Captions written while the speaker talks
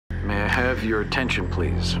have your attention,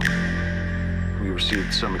 please? We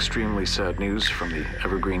received some extremely sad news from the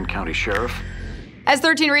Evergreen County Sheriff. As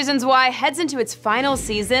 13 Reasons Why heads into its final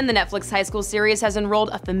season, the Netflix high school series has enrolled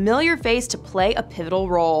a familiar face to play a pivotal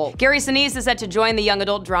role. Gary Sinise is set to join the young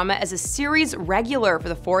adult drama as a series regular for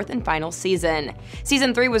the 4th and final season.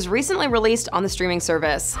 Season 3 was recently released on the streaming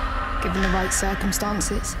service. Given the right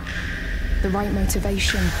circumstances, the right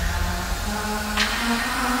motivation,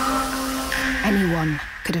 anyone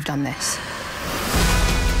could have done this.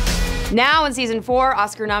 Now in Season 4,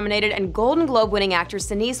 Oscar-nominated and Golden Globe-winning actor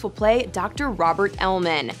Sinise will play Dr. Robert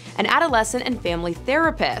Ellman, an adolescent and family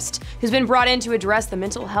therapist who's been brought in to address the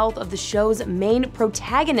mental health of the show's main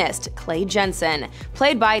protagonist, Clay Jensen,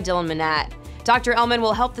 played by Dylan Minnette. Dr. Ellman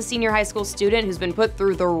will help the senior high school student who's been put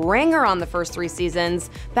through the ringer on the first 3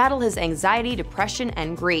 seasons battle his anxiety, depression,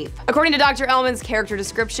 and grief. According to Dr. Ellman's character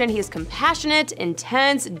description, he is compassionate,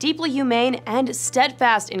 intense, deeply humane, and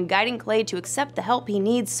steadfast in guiding Clay to accept the help he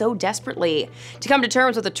needs so desperately, to come to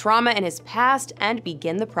terms with the trauma in his past and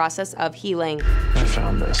begin the process of healing. I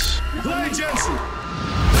found this. Clay Jensen!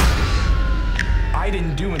 I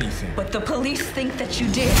didn't do anything. But the police think that you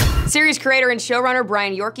did. Series creator and showrunner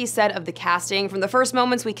Brian Yorkie said of the casting, "From the first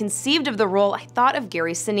moments we conceived of the role, I thought of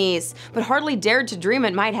Gary Sinise, but hardly dared to dream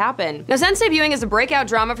it might happen." Now, since debuting as a breakout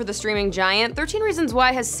drama for the streaming giant, 13 Reasons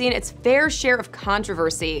Why has seen its fair share of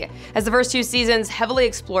controversy, as the first 2 seasons heavily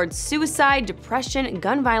explored suicide, depression,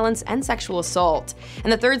 gun violence, and sexual assault.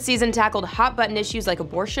 And the 3rd season tackled hot-button issues like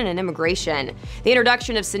abortion and immigration. The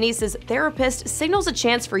introduction of Sinise's therapist signals a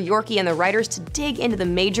chance for Yorkie and the writers to dig into the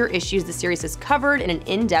major issues the series has covered in an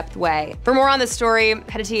in-depth way. For more on this story,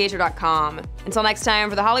 head to THR.com. Until next time,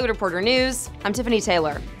 for the Hollywood Reporter News, I'm Tiffany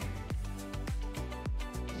Taylor.